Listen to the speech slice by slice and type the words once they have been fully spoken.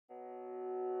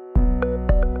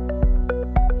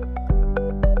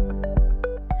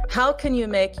How can you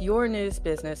make your news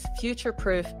business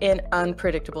future-proof in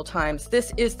unpredictable times?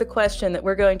 This is the question that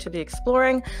we're going to be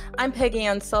exploring. I'm Peggy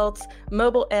Anne Salz,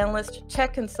 mobile analyst,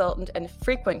 tech consultant, and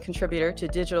frequent contributor to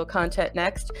Digital Content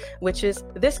Next, which is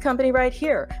this company right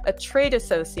here, a trade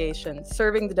association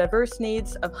serving the diverse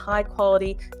needs of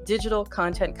high-quality digital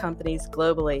content companies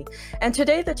globally. And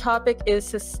today the topic is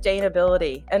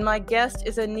sustainability, and my guest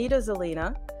is Anita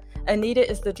Zielina. Anita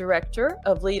is the Director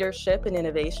of Leadership and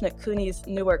Innovation at CUNY's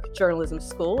Newark Journalism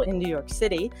School in New York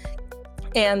City.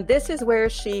 And this is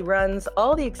where she runs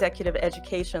all the executive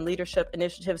education leadership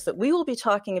initiatives that we will be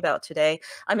talking about today.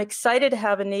 I'm excited to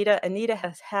have Anita. Anita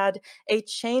has had a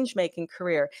change-making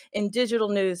career in digital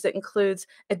news that includes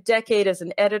a decade as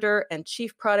an editor and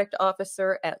chief product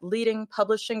officer at leading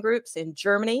publishing groups in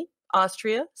Germany,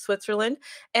 Austria, Switzerland,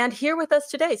 and here with us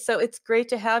today. So it's great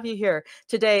to have you here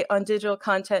today on Digital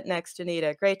Content Next,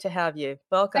 Anita. Great to have you.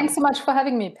 Welcome. Thanks so much for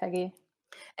having me, Peggy.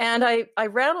 And I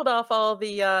rattled off all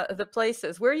the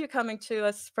places. Where are you coming to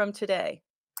us from today?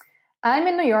 I'm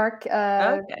in New York,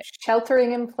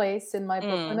 sheltering in place in my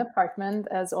Brooklyn apartment,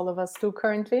 as all of us do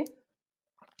currently.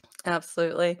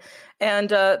 Absolutely. And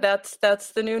that's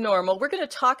the new normal. We're going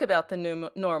to talk about the new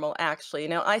normal, actually.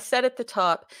 Now, I said at the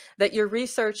top that your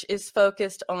research is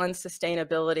focused on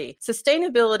sustainability.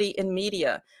 Sustainability in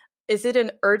media. Is it an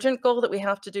urgent goal that we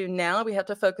have to do now, we have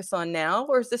to focus on now,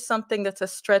 or is this something that's a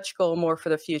stretch goal more for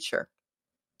the future?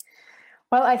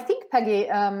 Well, I think, Peggy,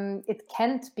 it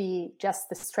can't be just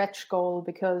the stretch goal,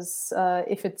 because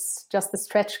if it's just a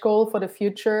stretch goal for the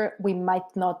future, we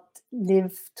might not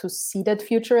live to see that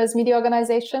future as media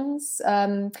organizations.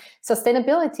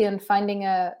 Sustainability and finding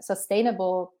a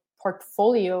sustainable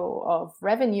portfolio of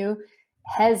revenue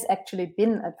has actually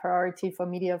been a priority for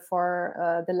media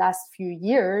for the last few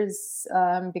years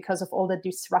because of all the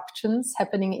disruptions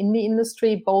happening in the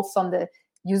industry, both on the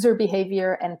user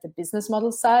behavior and the business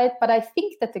model side. But I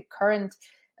think that the current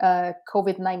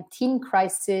COVID-19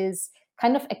 crisis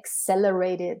kind of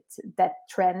accelerated that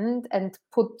trend and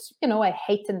put, a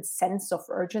heightened sense of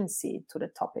urgency to the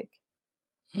topic.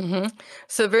 Mm-hmm.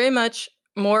 So very much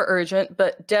more urgent,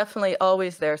 but definitely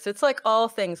always there. So it's like all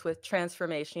things with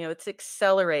transformation, it's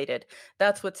accelerated.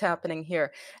 That's what's happening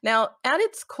here. Now, at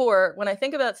its core, when I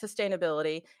think about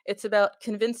sustainability, it's about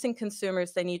convincing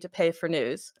consumers they need to pay for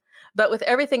news. But with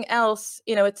everything else,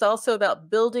 it's also about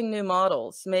building new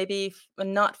models, maybe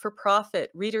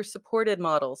not-for-profit, reader-supported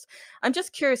models. I'm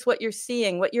just curious what you're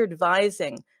seeing, what you're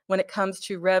advising when it comes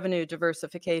to revenue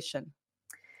diversification.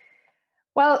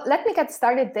 Well, let me get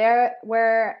started there,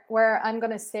 where I'm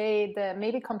going to say the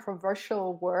maybe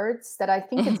controversial words that I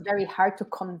think it's very hard to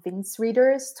convince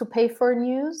readers to pay for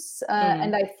news.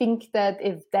 And I think that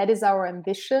if that is our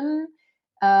ambition,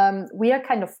 we are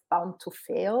kind of bound to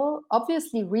fail.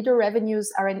 Obviously, reader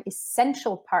revenues are an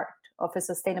essential part of a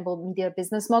sustainable media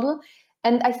business model.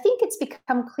 And I think it's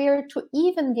become clear to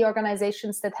even the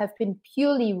organizations that have been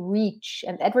purely reach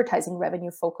and advertising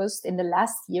revenue focused in the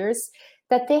last years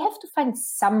that they have to find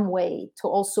some way to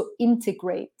also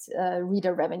integrate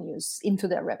reader revenues into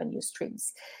their revenue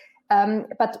streams.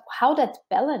 But how that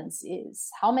balance is,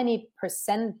 how many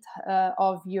percent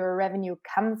of your revenue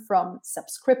come from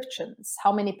subscriptions,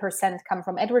 how many percent come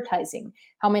from advertising,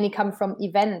 how many come from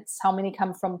events, how many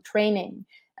come from training,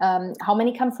 how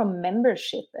many come from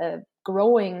membership.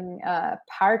 Growing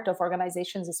part of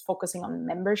organizations is focusing on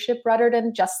membership rather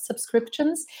than just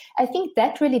subscriptions. I think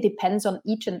that really depends on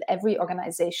each and every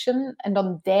organization and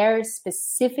on their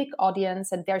specific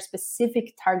audience and their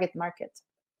specific target market.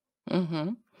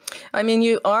 Mm-hmm. I mean,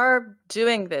 you are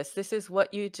doing this. This is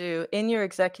what you do in your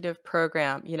executive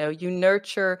program. You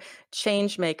nurture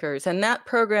change makers. And that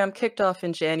program kicked off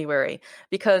in January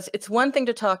because it's one thing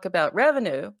to talk about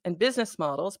revenue and business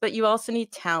models, but you also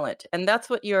need talent. And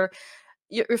that's what you're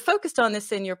focused on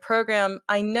this in your program.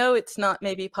 I know it's not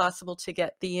maybe possible to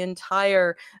get the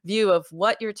entire view of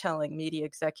what you're telling media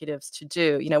executives to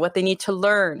do, what they need to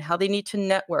learn, how they need to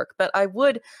network, but I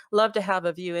would love to have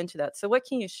a view into that. So what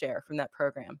can you share from that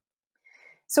program?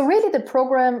 So really the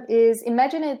program is,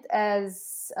 imagine it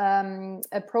as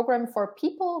a program for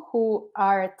people who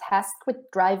are tasked with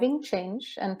driving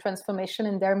change and transformation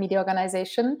in their media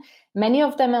organization, many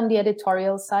of them on the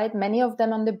editorial side, many of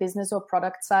them on the business or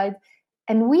product side.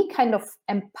 And we kind of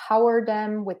empower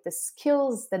them with the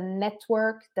skills, the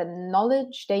network, the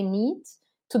knowledge they need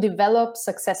to develop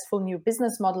successful new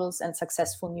business models and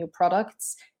successful new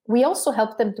products. We also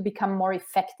help them to become more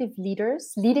effective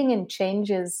leaders. Leading in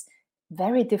change is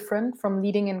very different from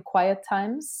leading in quiet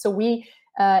times. So we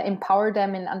empower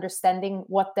them in understanding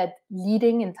what that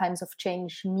leading in times of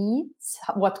change means,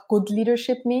 what good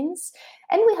leadership means.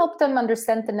 And we help them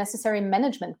understand the necessary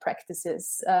management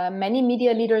practices. Many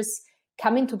media leaders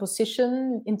come into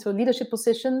leadership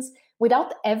positions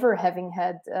without ever having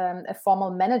had a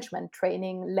formal management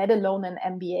training, let alone an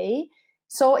MBA.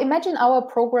 So imagine our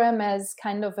program as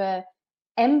kind of a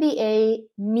MBA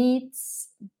meets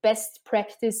best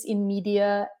practice in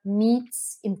media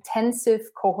meets intensive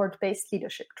cohort-based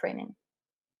leadership training.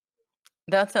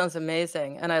 That sounds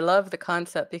amazing. And I love the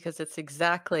concept because it's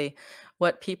exactly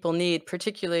what people need,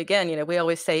 particularly, again, we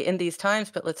always say in these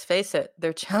times, but let's face it,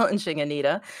 they're challenging,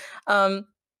 Anita. Um,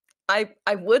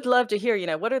 I would love to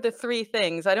hear, what are the three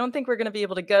things? I don't think we're going to be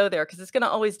able to go there because it's going to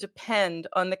always depend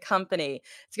on the company.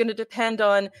 It's going to depend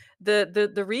on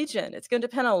the region. It's going to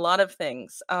depend on a lot of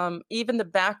things, even the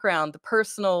background, the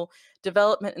personal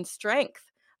development and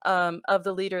strength of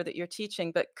the leader that you're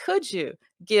teaching. But could you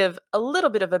give a little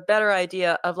bit of a better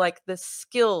idea of like the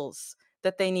skills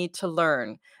that they need to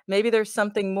learn? Maybe there's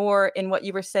something more in what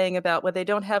you were saying about when they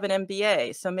don't have an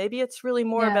MBA. So maybe it's really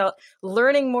more about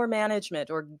learning more management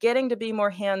or getting to be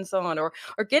more hands-on or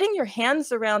getting your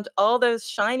hands around all those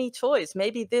shiny toys.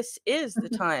 Maybe this is the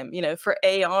time, for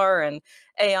AR and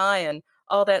AI and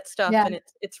all that stuff. Yeah. And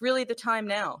it's really the time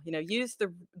now, use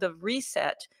the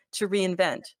reset to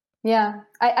reinvent. Yeah,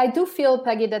 I do feel,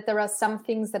 Peggy, that there are some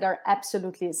things that are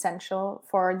absolutely essential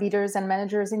for leaders and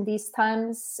managers in these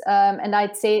times. And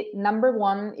I'd say number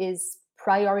one is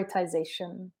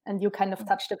prioritization. And you kind of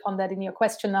touched upon that in your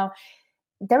question now.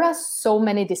 There are so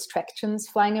many distractions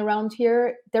flying around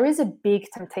here. There is a big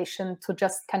temptation to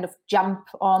just kind of jump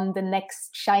on the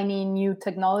next shiny new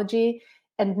technology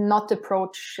and not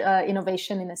approach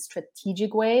innovation in a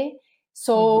strategic way.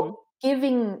 So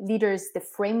giving leaders the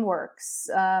frameworks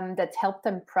that help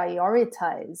them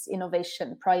prioritize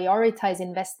innovation, prioritize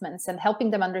investments, and helping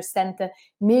them understand the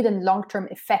mid and long-term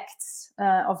effects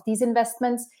of these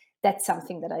investments, that's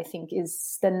something that I think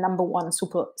is the number one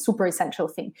super essential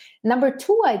thing. Number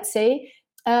two, I'd say,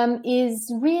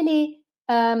 is really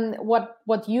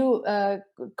what you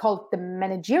called the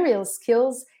managerial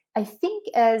skills. I think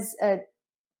as a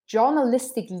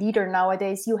journalistic leader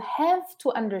nowadays, you have to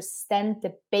understand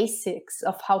the basics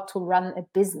of how to run a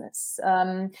business.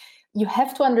 You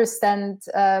have to understand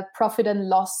profit and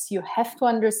loss. You have to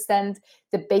understand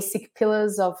the basic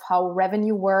pillars of how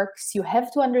revenue works. You have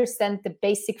to understand the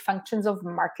basic functions of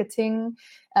marketing.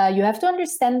 You have to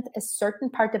understand a certain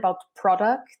part about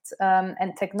product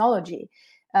and technology.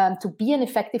 To be an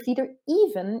effective leader,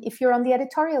 even if you're on the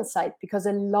editorial side, because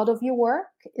a lot of your work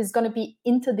is going to be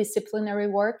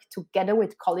interdisciplinary work together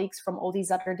with colleagues from all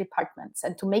these other departments.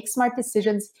 And to make smart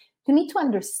decisions, you need to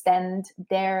understand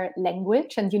their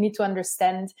language and you need to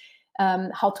understand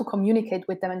how to communicate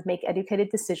with them and make educated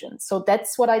decisions. So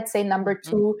that's what I'd say number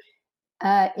two,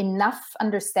 enough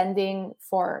understanding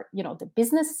for the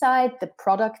business side, the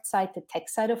product side, the tech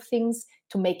side of things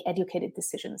to make educated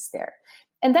decisions there.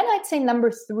 And then I'd say number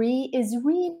three is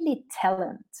really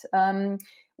talent.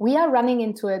 We are running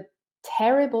into a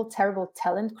terrible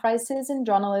talent crisis in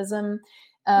journalism.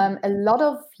 A lot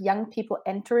of young people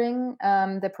entering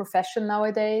the profession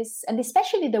nowadays, and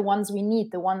especially the ones we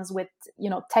need, the ones with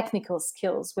technical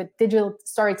skills, with digital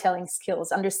storytelling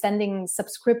skills, understanding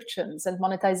subscriptions and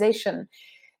monetization.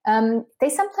 They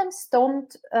sometimes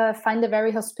don't find a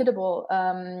very hospitable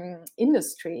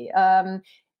industry.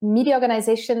 Media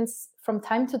organizations from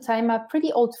time to time are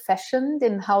pretty old-fashioned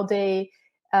in how they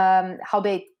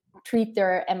treat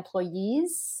their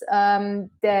employees.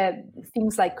 The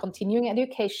things like continuing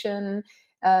education,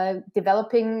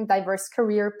 developing diverse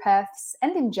career paths,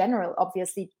 and in general,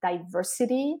 obviously,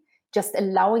 diversity, just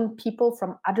allowing people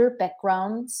from other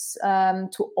backgrounds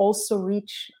to also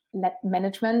reach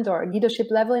management or leadership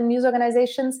level in news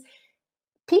organizations.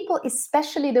 People,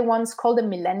 especially the ones called the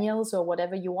millennials or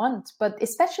whatever you want, but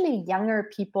especially younger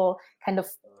people kind of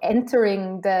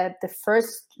entering the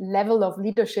first level of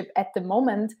leadership at the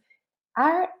moment,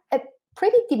 are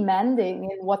pretty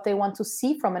demanding in what they want to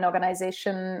see from an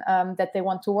organization that they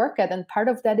want to work at. And part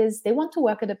of that is they want to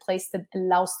work at a place that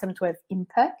allows them to have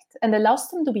impact and allows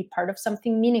them to be part of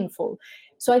something meaningful.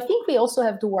 So I think we also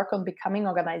have to work on becoming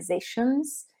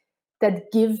organizations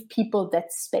that give people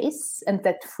that space and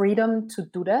that freedom to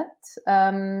do that.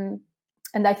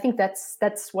 And I think that's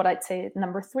what I'd say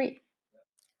number three.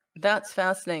 That's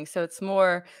fascinating. So it's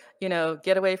more,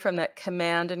 get away from that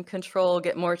command and control,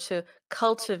 get more to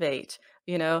cultivate,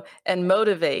 and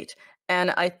motivate. And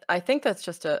I think that's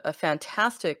just a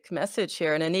fantastic message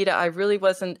here. And Anita, I really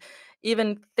wasn't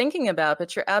even thinking about,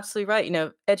 but you're absolutely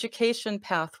right. Education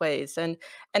pathways and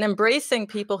embracing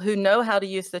people who know how to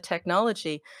use the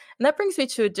technology. And that brings me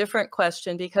to a different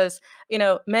question because,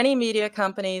 many media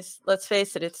companies, let's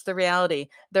face it, it's the reality.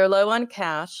 They're low on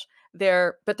cash.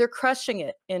 But they're crushing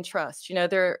it in trust.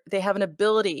 They have an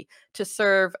ability to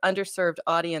serve underserved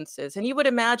audiences. And you would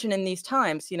imagine in these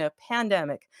times,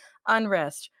 pandemic,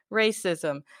 unrest,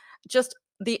 racism, just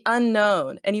the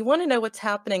unknown, and you want to know what's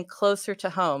happening closer to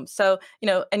home. So,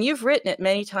 and you've written it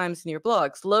many times in your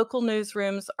blogs, local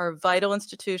newsrooms are vital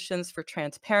institutions for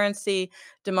transparency,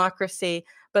 democracy,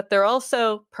 but they're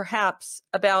also perhaps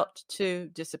about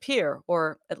to disappear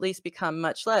or at least become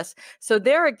much less. So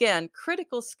there again,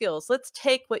 critical skills. Let's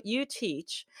take what you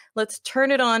teach, let's turn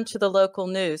it on to the local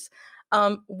news.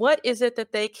 What is it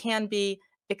that they can be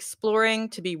exploring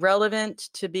to be relevant,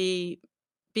 to be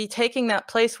taking that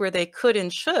place where they could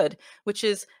and should, which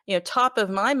is, top of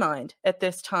my mind at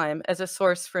this time as a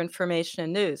source for information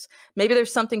and news? Maybe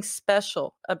there's something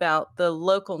special about the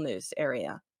local news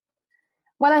area.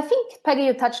 Well, I think, Peggy,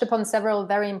 you touched upon several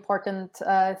very important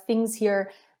things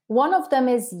here. One of them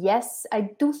is, yes,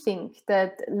 I do think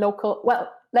that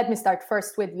let me start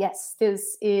first with, yes,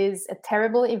 this is a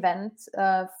terrible event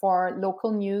for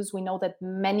local news. We know that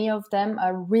many of them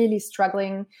are really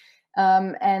struggling.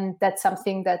 And that's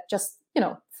something that just,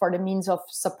 for the means of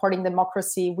supporting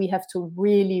democracy, we have to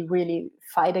really, really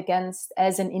fight against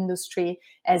as an industry,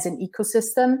 as an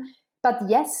ecosystem. But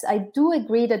yes, I do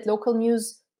agree that local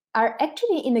news are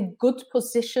actually in a good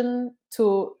position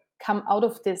to come out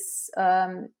of this,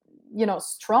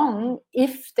 strong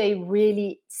if they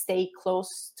really stay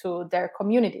close to their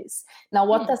communities. Now,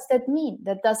 what does that mean?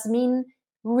 That does mean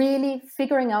really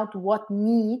figuring out what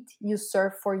need you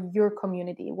serve for your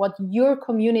community, what your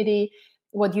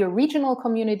regional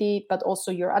community, but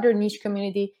also your other niche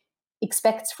community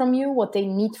expects from you, what they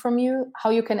need from you,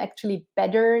 how you can actually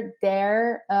better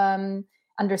their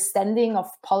understanding of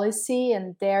policy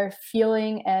and their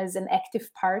feeling as an active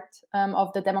part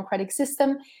of the democratic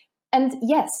system. And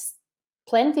yes,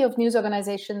 plenty of news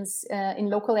organizations in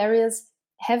local areas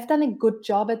have done a good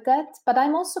job at that. But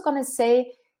I'm also going to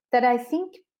say that I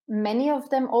think many of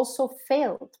them also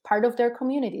failed part of their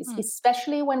communities,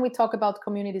 especially when we talk about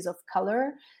communities of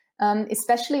color,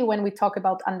 especially when we talk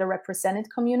about underrepresented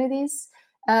communities.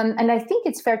 And I think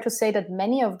it's fair to say that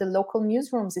many of the local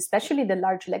newsrooms, especially the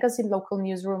large legacy local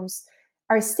newsrooms,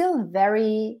 are still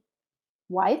very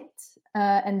white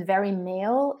and very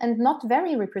male and not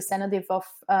very representative of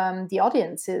the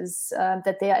audiences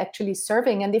that they are actually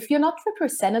serving. And if you're not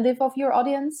representative of your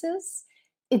audiences,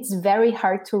 it's very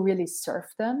hard to really serve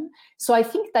them. So I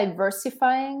think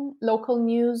diversifying local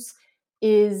news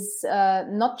is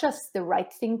not just the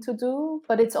right thing to do,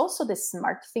 but it's also the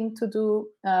smart thing to do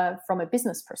from a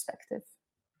business perspective.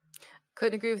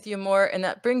 Couldn't agree with you more. And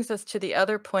that brings us to the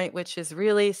other point, which is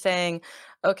really saying,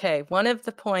 okay, one of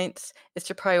the points is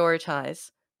to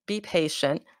prioritize, be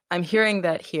patient. I'm hearing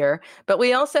that here, but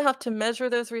we also have to measure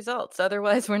those results.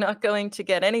 Otherwise, we're not going to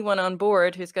get anyone on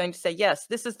board who's going to say, yes,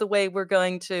 this is the way we're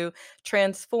going to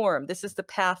transform. This is the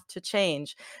path to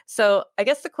change. So I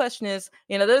guess the question is,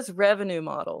 those revenue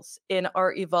models in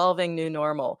our evolving new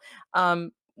normal,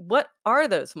 what are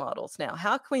those models now?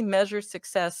 How can we measure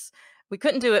success? We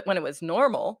couldn't do it when it was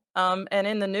normal. And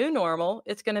in the new normal,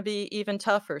 it's going to be even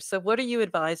tougher. So what are you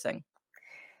advising?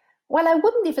 Well, I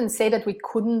wouldn't even say that we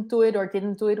couldn't do it or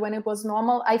didn't do it when it was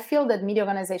normal. I feel that media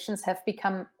organizations have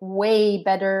become way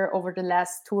better over the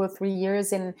last 2 or 3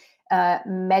 years in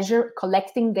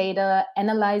collecting data,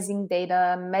 analyzing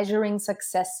data, measuring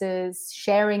successes,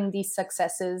 sharing these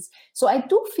successes. So I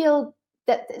do feel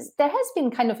that there has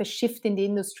been kind of a shift in the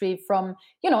industry from,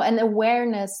 an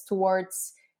awareness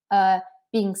towards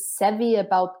being savvy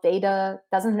about data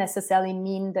doesn't necessarily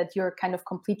mean that you're kind of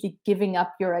completely giving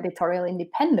up your editorial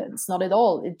independence. Not at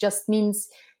all. It just means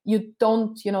you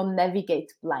don't,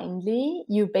 navigate blindly.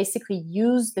 You basically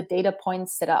use the data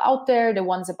points that are out there, the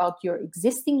ones about your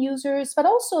existing users, but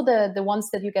also the ones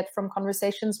that you get from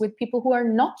conversations with people who are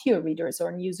not your readers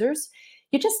or users.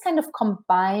 You just kind of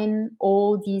combine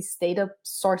all these data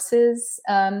sources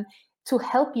to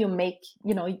help you make,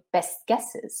 best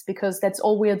guesses, because that's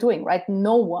all we are doing, right?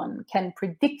 No one can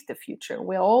predict the future.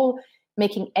 We're all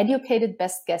making educated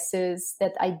best guesses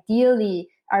that ideally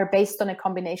are based on a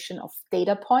combination of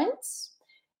data points,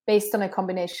 based on a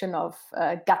combination of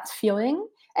gut feeling,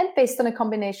 and based on a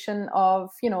combination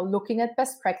of, looking at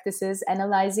best practices,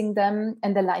 analyzing them,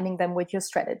 and aligning them with your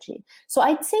strategy. So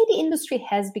I'd say the industry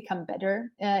has become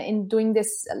better in doing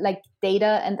this, like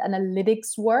data and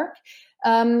analytics work.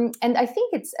 And I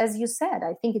think it's, as you said,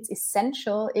 I think it's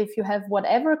essential if you have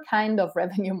whatever kind of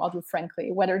revenue model,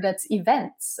 frankly, whether that's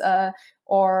events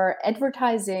or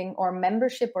advertising or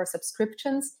membership or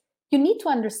subscriptions, you need to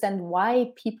understand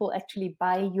why people actually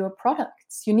buy your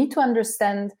products. You need to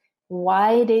understand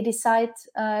why they decide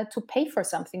to pay for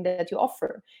something that you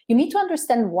offer. You need to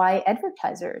understand why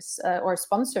advertisers or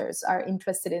sponsors are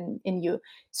interested in you.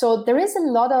 So there is a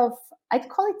lot of, I'd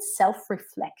call it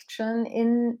self-reflection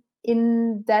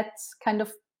in that kind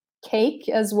of cake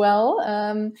as well.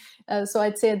 So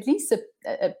I'd say at least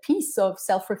a piece of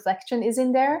self-reflection is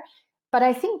in there. But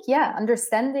I think, yeah,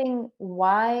 understanding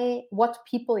what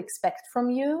people expect from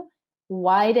you,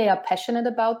 why they are passionate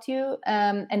about you,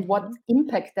 and what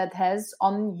impact that has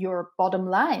on your bottom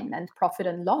line and profit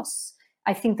and loss.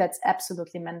 I think that's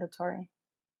absolutely mandatory.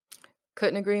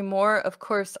 Couldn't agree more. Of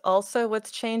course, also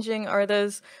what's changing are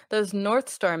those North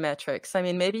Star metrics. I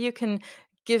mean, maybe you can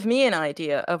give me an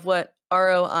idea of what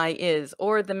ROI is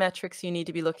or the metrics you need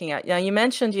to be looking at. Now, you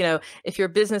mentioned, if your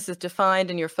business is defined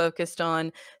and you're focused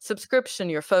on subscription,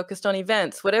 you're focused on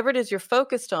events, whatever it is you're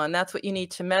focused on, that's what you need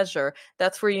to measure.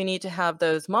 That's where you need to have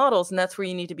those models, and that's where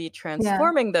you need to be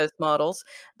transforming those models.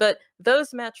 But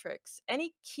those metrics,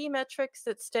 any key metrics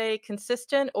that stay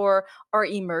consistent or are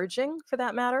emerging for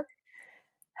that matter?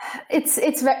 It's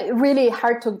really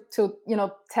hard to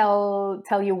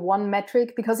tell you one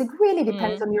metric, because it really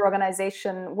depends on your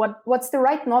organization. What's the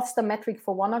right North Star metric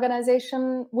for one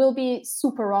organization will be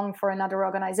super wrong for another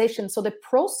organization. So the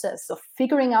process of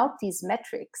figuring out these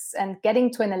metrics and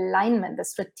getting to an alignment, a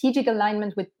strategic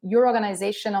alignment with your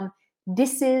organization on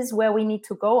this is where we need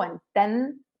to go, and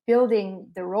then building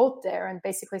the road there and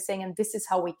basically saying, and this is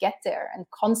how we get there, and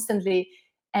constantly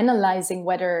analyzing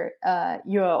whether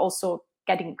you're also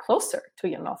getting closer to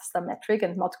your North Star metric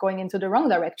and not going into the wrong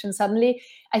direction suddenly.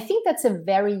 I think that's a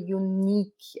very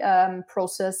unique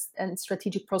process and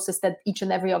strategic process that each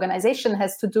and every organization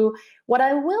has to do. What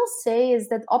I will say is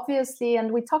that obviously,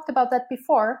 and we talked about that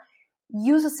before,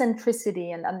 user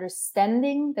centricity and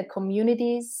understanding the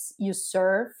communities you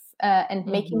serve and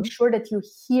making sure that you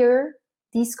hear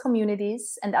these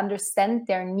communities and understand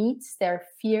their needs, their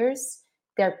fears,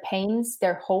 their pains,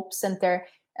 their hopes, and their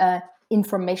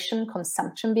information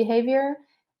consumption behavior.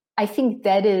 I think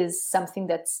that is something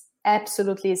that's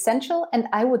absolutely essential. And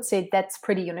I would say that's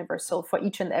pretty universal for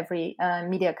each and every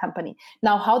media company.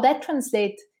 Now, how that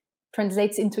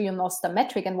translates into your North Star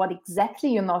metric and what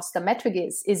exactly your North Star metric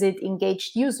is it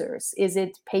engaged users? Is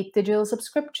it paid digital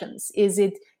subscriptions? Is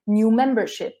it new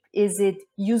membership? Is it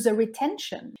user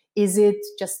retention? Is it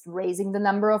just raising the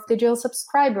number of digital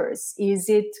subscribers? Is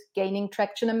it gaining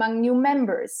traction among new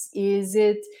members? Is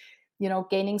it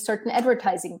gaining certain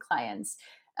advertising clients?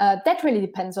 That really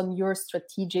depends on your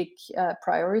strategic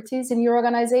priorities in your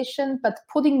organization, but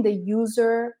putting the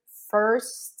user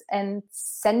first and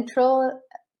central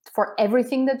for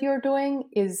everything that you're doing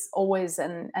is always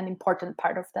an important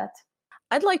part of that.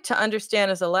 I'd like to understand,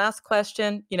 as a last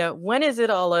question, when is it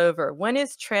all over? When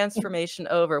is transformation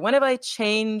over? When have I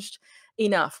changed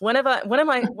enough? When am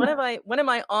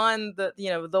I on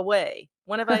the way?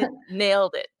 When have I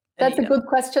nailed it? That's a good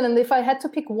question. And if I had to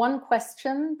pick one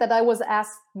question that I was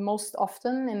asked most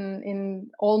often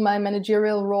in all my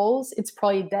managerial roles, it's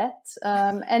probably that.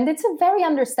 And it's a very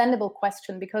understandable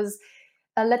question, because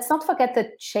let's not forget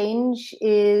that change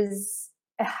is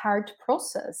a hard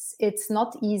process. It's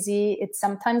not easy. It's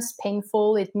sometimes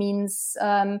painful. It means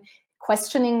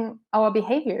questioning our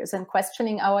behaviors and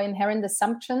questioning our inherent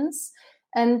assumptions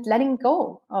and letting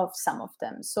go of some of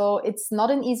them. So it's not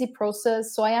an easy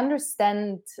process. So I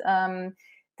understand the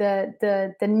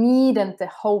need and the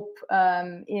hope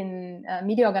in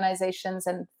media organizations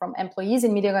and from employees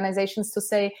in media organizations to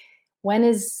say, when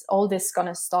is all this going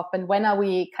to stop? And when are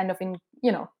we kind of in,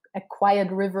 a quiet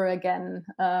river again,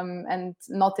 and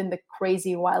not in the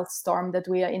crazy wild storm that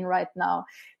we are in right now?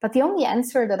 But the only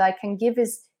answer that I can give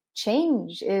is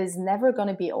change is never going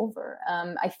to be over.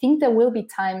 I think there will be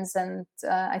times, and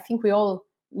I think we all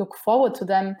look forward to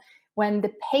them, when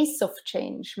the pace of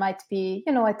change might be,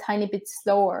 a tiny bit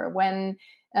slower, when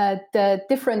the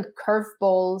different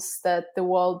curveballs that the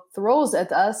world throws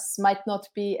at us might not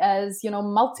be as,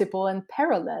 multiple and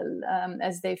parallel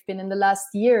as they've been in the last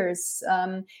years.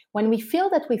 When we feel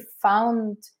that we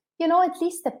found, at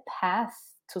least a path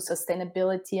to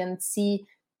sustainability and see,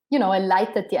 a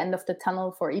light at the end of the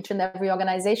tunnel for each and every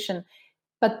organization.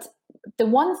 But the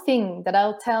one thing that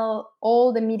I'll tell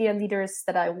all the media leaders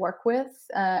that I work with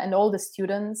and all the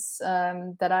students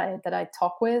that I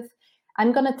talk with,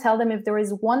 I'm going to tell them, if there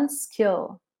is one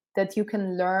skill that you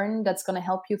can learn that's going to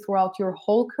help you throughout your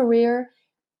whole career,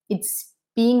 it's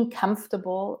being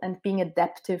comfortable and being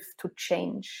adaptive to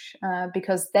change,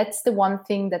 because that's the one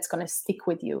thing that's going to stick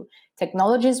with you.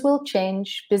 Technologies will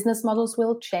change, business models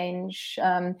will change,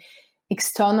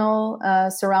 external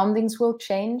surroundings will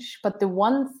change, but the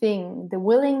one thing, the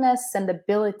willingness and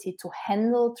ability to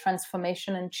handle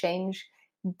transformation and change,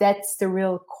 that's the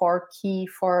real core key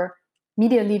for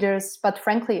media leaders, but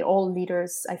frankly, all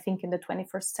leaders, I think, in the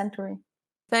 21st century.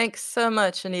 Thanks so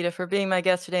much, Anita, for being my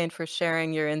guest today and for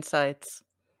sharing your insights.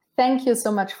 Thank you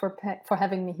so much for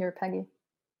having me here, Peggy.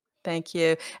 Thank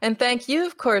you. And thank you,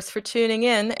 of course, for tuning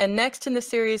in. And next in the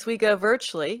series, we go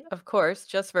virtually, of course,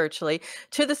 just virtually,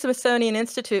 to the Smithsonian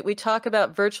Institute. We talk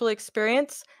about virtual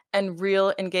experience and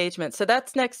real engagement. So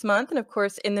that's next month. And of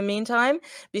course, in the meantime,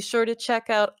 be sure to check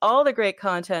out all the great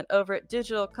content over at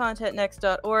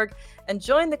digitalcontentnext.org and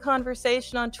join the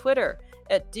conversation on Twitter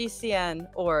at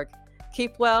DCN.org.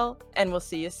 Keep well, and we'll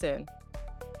see you soon.